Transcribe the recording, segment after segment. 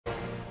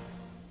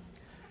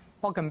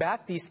Welcome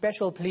back. The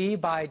special plea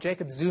by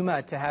Jacob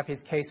Zuma to have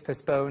his case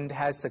postponed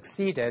has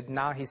succeeded.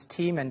 Now his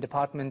team and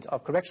Department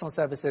of Correctional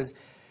Services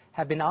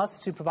have been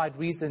asked to provide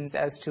reasons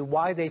as to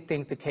why they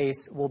think the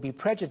case will be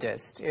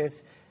prejudiced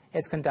if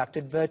it's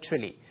conducted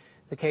virtually.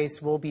 The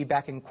case will be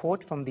back in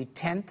court from the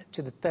 10th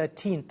to the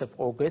 13th of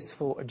August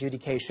for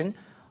adjudication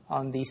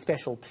on the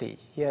special plea.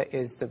 Here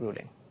is the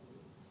ruling.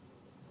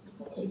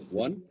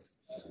 1.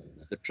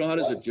 The trial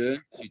is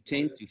adjourned to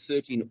 10 to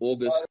 13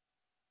 August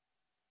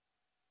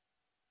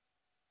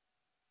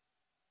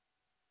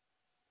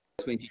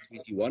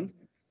 2021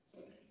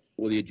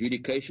 for the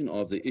adjudication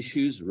of the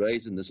issues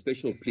raised in the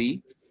special plea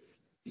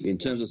in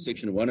terms of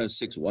Section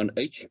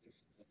 106(1)(h)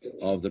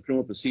 of the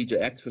Criminal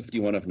Procedure Act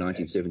 51 of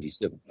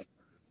 1977.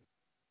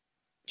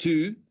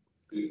 2.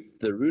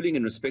 The ruling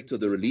in respect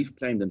of the relief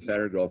claimed in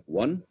paragraph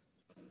 1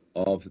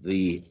 of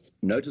the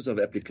notice of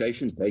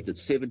application dated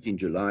 17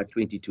 July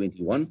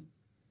 2021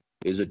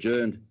 is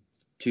adjourned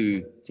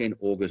to 10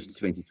 August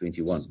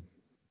 2021.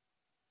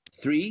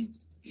 3.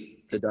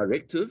 The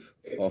directive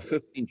of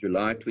 15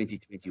 July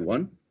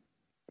 2021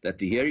 that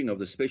the hearing of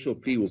the special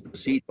plea will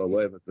proceed by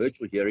way of a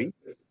virtual hearing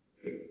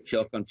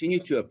shall continue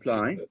to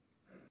apply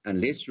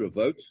unless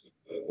revoked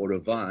or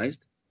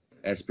revised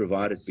as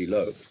provided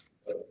below.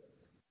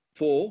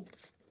 4.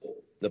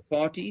 The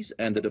parties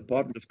and the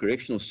Department of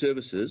Correctional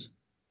Services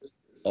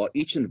are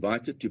each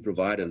invited to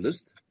provide a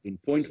list in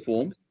point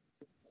form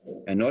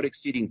and not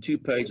exceeding 2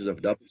 pages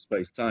of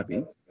double-spaced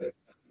typing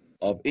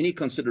of any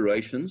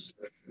considerations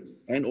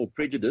and or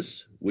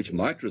prejudice which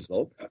might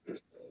result,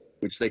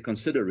 which they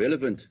consider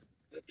relevant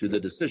to the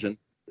decision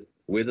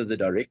whether the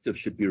directive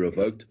should be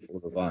revoked or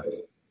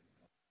revised.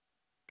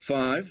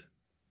 5.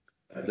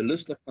 The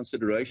list of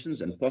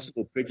considerations and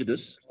possible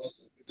prejudice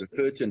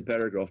referred to in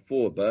paragraph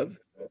 4 above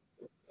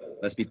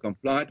must be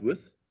compiled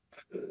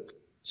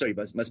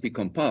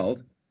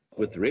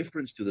with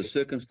reference to the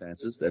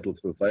circumstances that will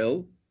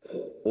prevail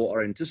or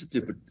are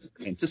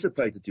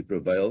anticipated to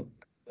prevail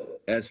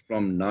as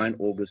from 9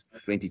 August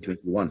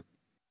 2021.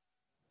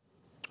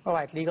 All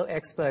right, legal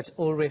expert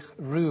Ulrich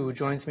Roux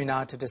joins me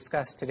now to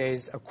discuss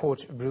today's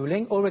court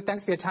ruling. Ulrich,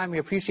 thanks for your time. We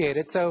appreciate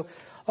it. So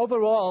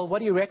overall, what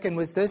do you reckon?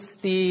 Was this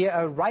the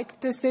right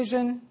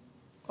decision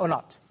or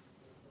not?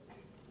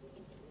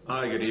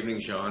 Hi, good evening,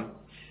 Shahan.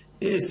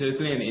 It is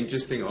certainly an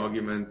interesting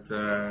argument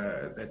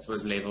that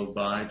was leveled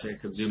by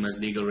Jacob Zuma's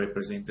legal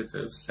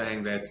representatives,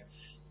 saying that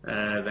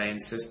they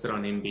insisted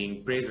on him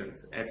being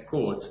present at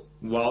court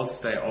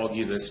whilst they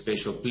argue this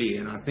special plea.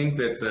 And I think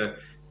that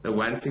the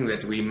one thing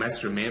that we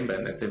must remember,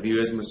 and that the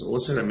viewers must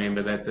also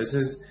remember, that this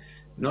is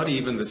not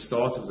even the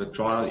start of the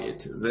trial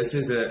yet. This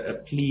is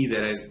a plea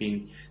that has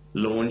been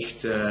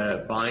launched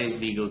by his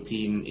legal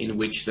team, in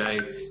which they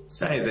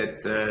say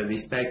that the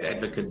state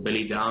advocate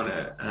Billy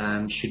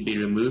Downer should be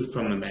removed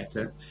from the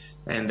matter,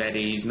 and that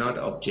he's not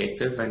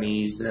objective and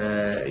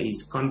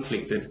he's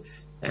conflicted,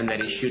 and that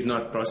he should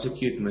not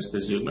prosecute Mr.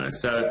 Zuma.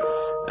 So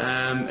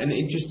an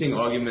interesting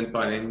argument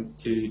by them,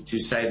 to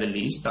say the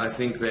least. I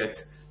think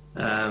that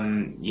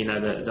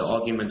the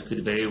argument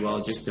could very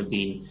well just have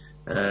been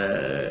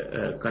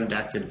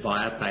conducted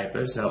via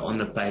paper, so on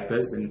the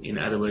papers, and in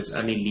other words,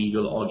 only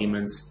legal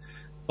arguments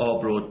are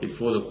brought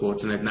before the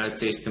court, and that no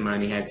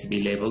testimony had to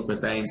be leveled,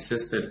 but they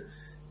insisted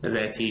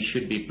that he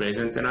should be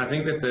present. And I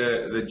think that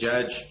the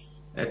judge,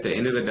 at the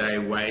end of the day,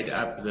 weighed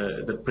up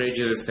the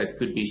prejudice that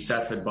could be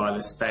suffered by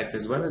the state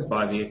as well as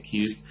by the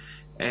accused,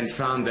 and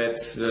found that,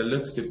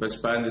 look, to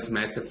postpone this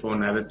matter for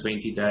another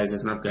 20 days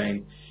is not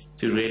going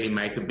to really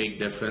make a big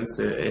difference.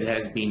 It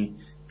has been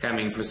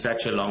coming for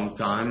such a long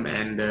time,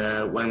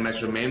 and one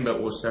must remember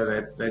also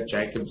that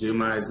Jacob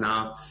Zuma is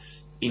now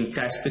in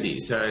custody.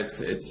 So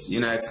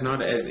it's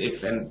not as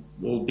if, and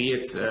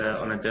albeit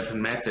on a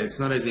different matter, it's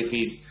not as if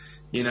he's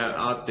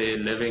out there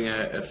living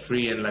a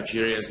free and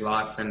luxurious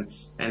life and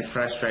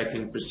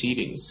frustrating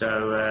proceedings.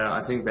 So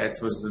I think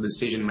that was the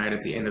decision made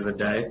at the end of the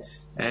day,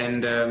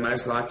 and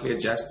most likely a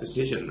just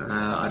decision.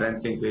 I don't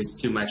think there's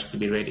too much to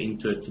be read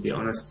into it, to be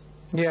honest.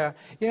 Yeah.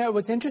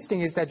 What's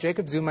interesting is that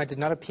Jacob Zuma did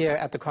not appear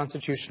at the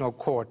Constitutional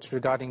Court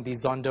regarding the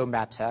Zondo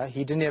matter.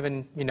 He didn't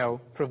even,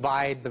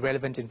 provide the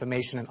relevant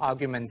information and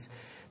arguments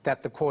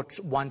that the court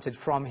wanted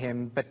from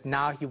him, but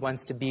now he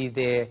wants to be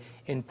there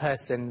in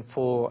person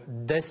for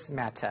this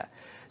matter.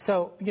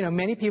 So,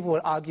 many people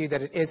will argue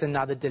that it is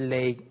another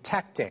delay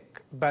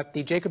tactic, but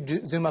the Jacob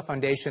Zuma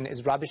Foundation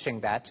is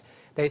rubbishing that.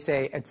 They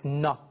say it's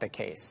not the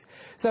case.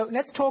 So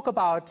let's talk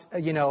about,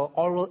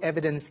 oral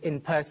evidence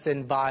in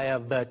person via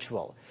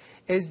virtual.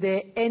 Is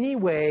there any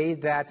way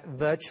that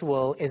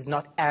virtual is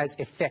not as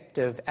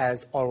effective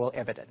as oral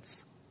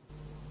evidence?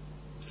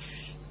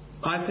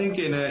 I think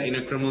in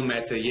a criminal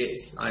matter,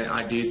 yes,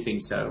 I do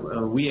think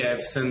so. We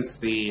have, since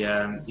the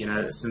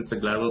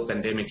global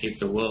pandemic hit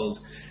the world,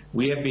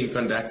 we have been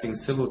conducting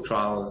civil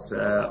trials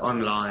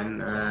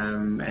online,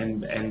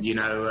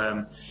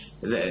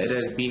 it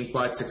has been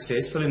quite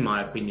successful, in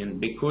my opinion,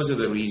 because of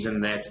the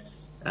reason that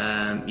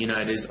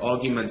it is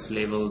arguments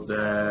leveled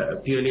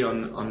purely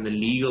on the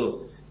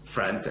legal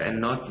front and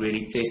not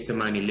really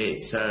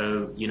testimony-led.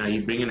 So,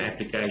 you bring an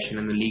application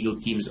and the legal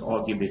teams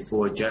argue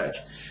before a judge.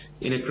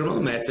 In a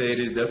criminal matter, it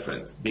is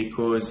different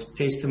because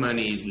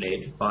testimony is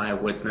led by a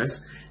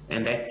witness,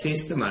 and that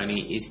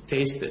testimony is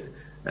tested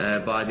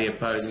by the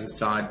opposing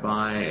side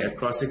by a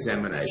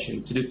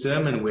cross-examination to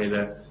determine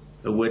whether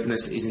a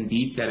witness is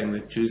indeed telling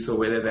the truth or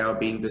whether they are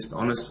being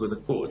dishonest with the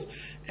court.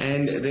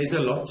 And there's a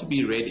lot to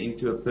be read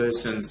into a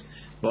person's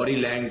body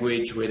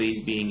language, whether he's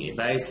being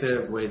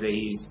evasive, whether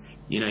he's,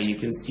 you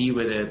can see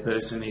whether a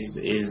person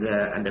is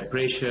under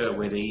pressure,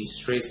 whether he's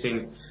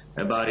stressing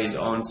about his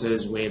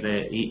answers,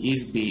 whether he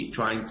is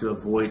trying to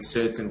avoid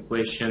certain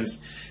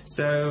questions.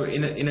 So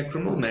in a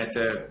criminal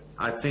matter,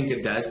 I think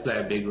it does play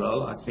a big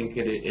role. I think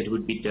it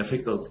would be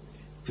difficult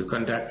to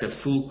conduct a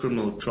full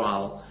criminal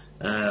trial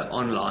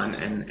online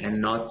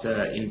and not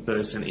in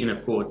person in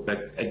a court.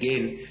 But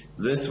again,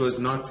 this was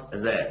not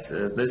that.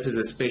 This is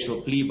a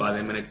special plea by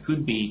them, and it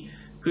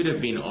could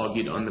have been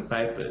argued on the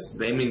papers.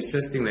 Them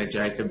insisting that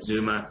Jacob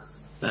Zuma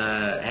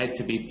had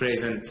to be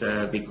present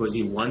because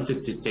he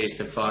wanted to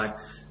testify,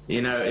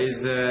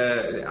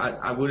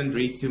 I wouldn't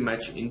read too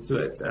much into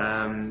it.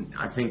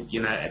 I think,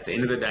 at the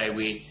end of the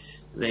day,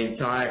 the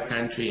entire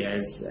country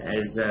has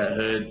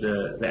heard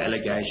the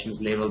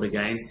allegations leveled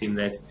against him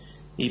that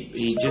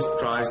he just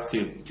tries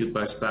to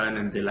postpone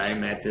and delay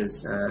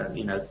matters,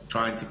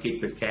 trying to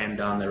kick the can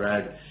down the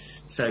road,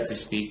 so to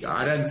speak.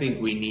 I don't think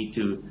we need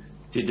to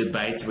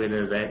debate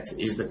whether that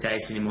is the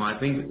case anymore. I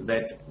think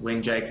that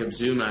when Jacob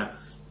Zuma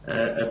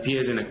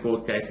appears in a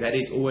court case, that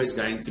is always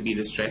going to be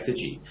the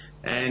strategy.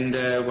 And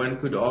one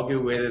could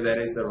argue whether that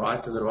is the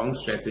right or the wrong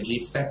strategy.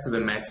 Fact of the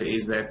matter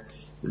is that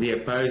the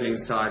opposing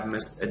side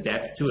must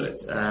adapt to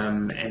it.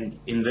 And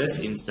in this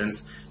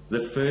instance,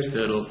 the first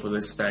hurdle for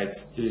the state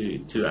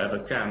to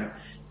overcome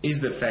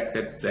is the fact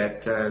that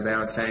they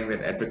are saying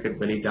that Advocate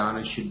Billy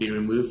Downer should be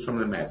removed from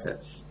the matter.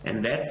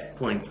 And that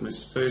point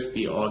must first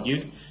be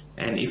argued,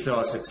 and if they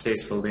are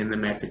successful, then the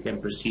matter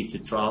can proceed to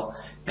trial.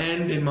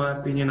 And in my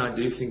opinion, I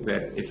do think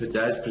that if it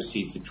does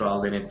proceed to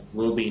trial, then it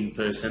will be in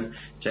person.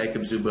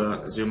 Jacob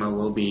Zuma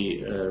will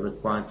be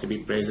required to be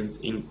present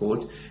in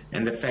court,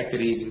 and the fact that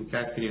he's in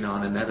custody now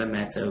on another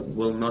matter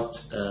will not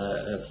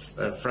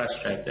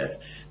frustrate that.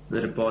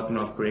 The Department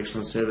of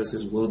Correctional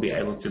Services will be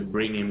able to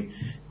bring him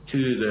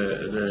to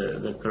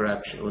the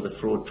corruption or the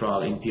fraud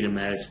trial in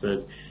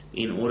Pietermaritzburg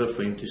in order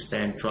for him to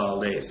stand trial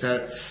there.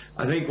 So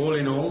I think all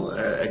in all,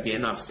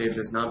 again, I've said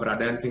this now, but I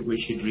don't think we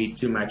should read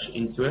too much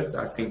into it.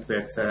 I think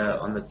that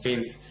on the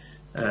 10th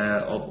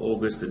of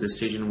August, the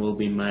decision will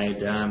be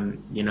made,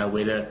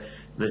 whether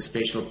the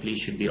special plea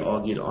should be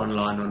argued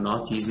online or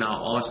not. He's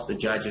now asked, the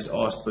judge has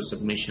asked for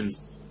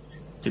submissions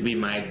to be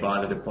made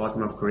by the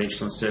Department of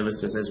Correctional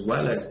Services as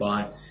well as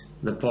by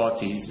the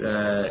parties,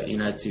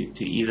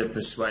 to either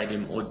persuade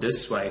him or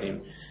dissuade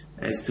him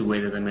as to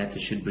whether the matter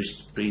should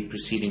be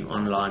proceeding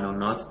online or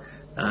not.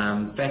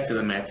 Fact of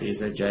the matter is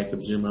that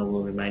Jacob Zuma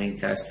will remain in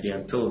custody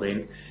until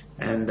then,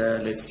 and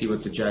let's see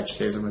what the judge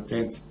says on the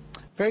 10th.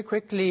 Very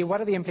quickly,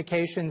 what are the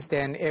implications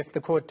then if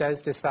the court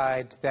does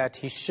decide that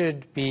he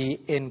should be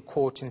in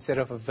court instead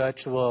of a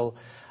virtual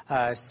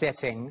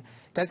setting?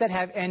 Does that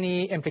have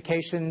any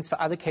implications for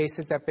other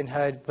cases that have been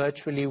heard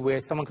virtually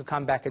where someone could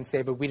come back and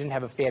say, but we didn't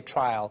have a fair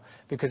trial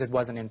because it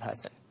wasn't in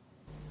person?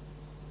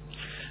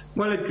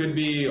 Well, it could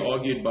be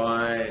argued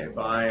by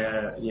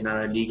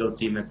a legal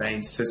team that they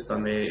insist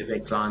on their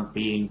client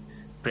being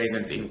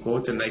present in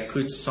court, and they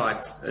could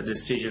cite a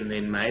decision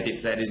then made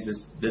if that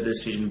is the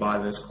decision by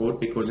this court,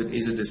 because it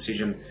is a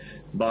decision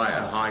by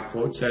a high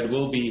court. So it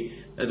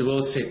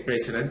will set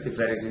precedent if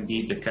that is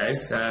indeed the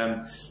case.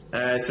 So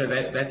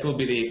that will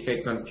be the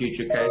effect on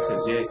future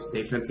cases. Yes,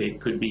 definitely it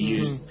could be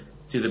used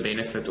to the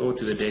benefit or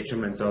to the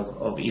detriment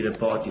of either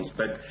parties.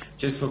 But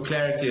just for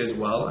clarity as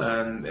well,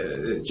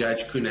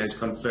 Judge Kuhn has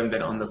confirmed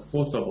that on the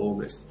 4th of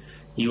August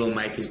he will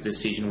make his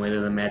decision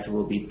whether the matter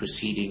will be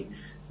proceeding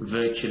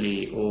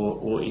virtually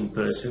or in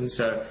person.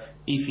 So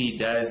if he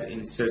does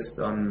insist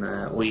on,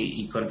 or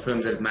he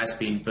confirms that it must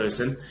be in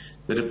person,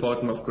 the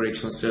Department of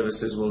Correctional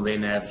Services will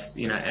then have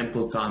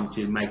ample time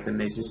to make the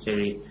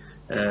necessary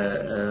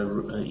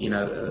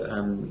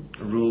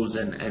rules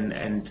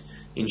and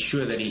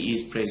ensure that he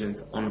is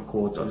present on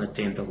court on the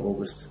 10th of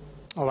August.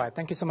 All right.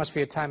 Thank you so much for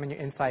your time and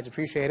your insight.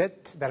 Appreciate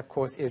it. That, of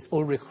course, is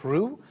Ulrich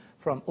Roux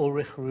from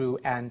Ulrich Roux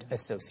and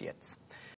Associates.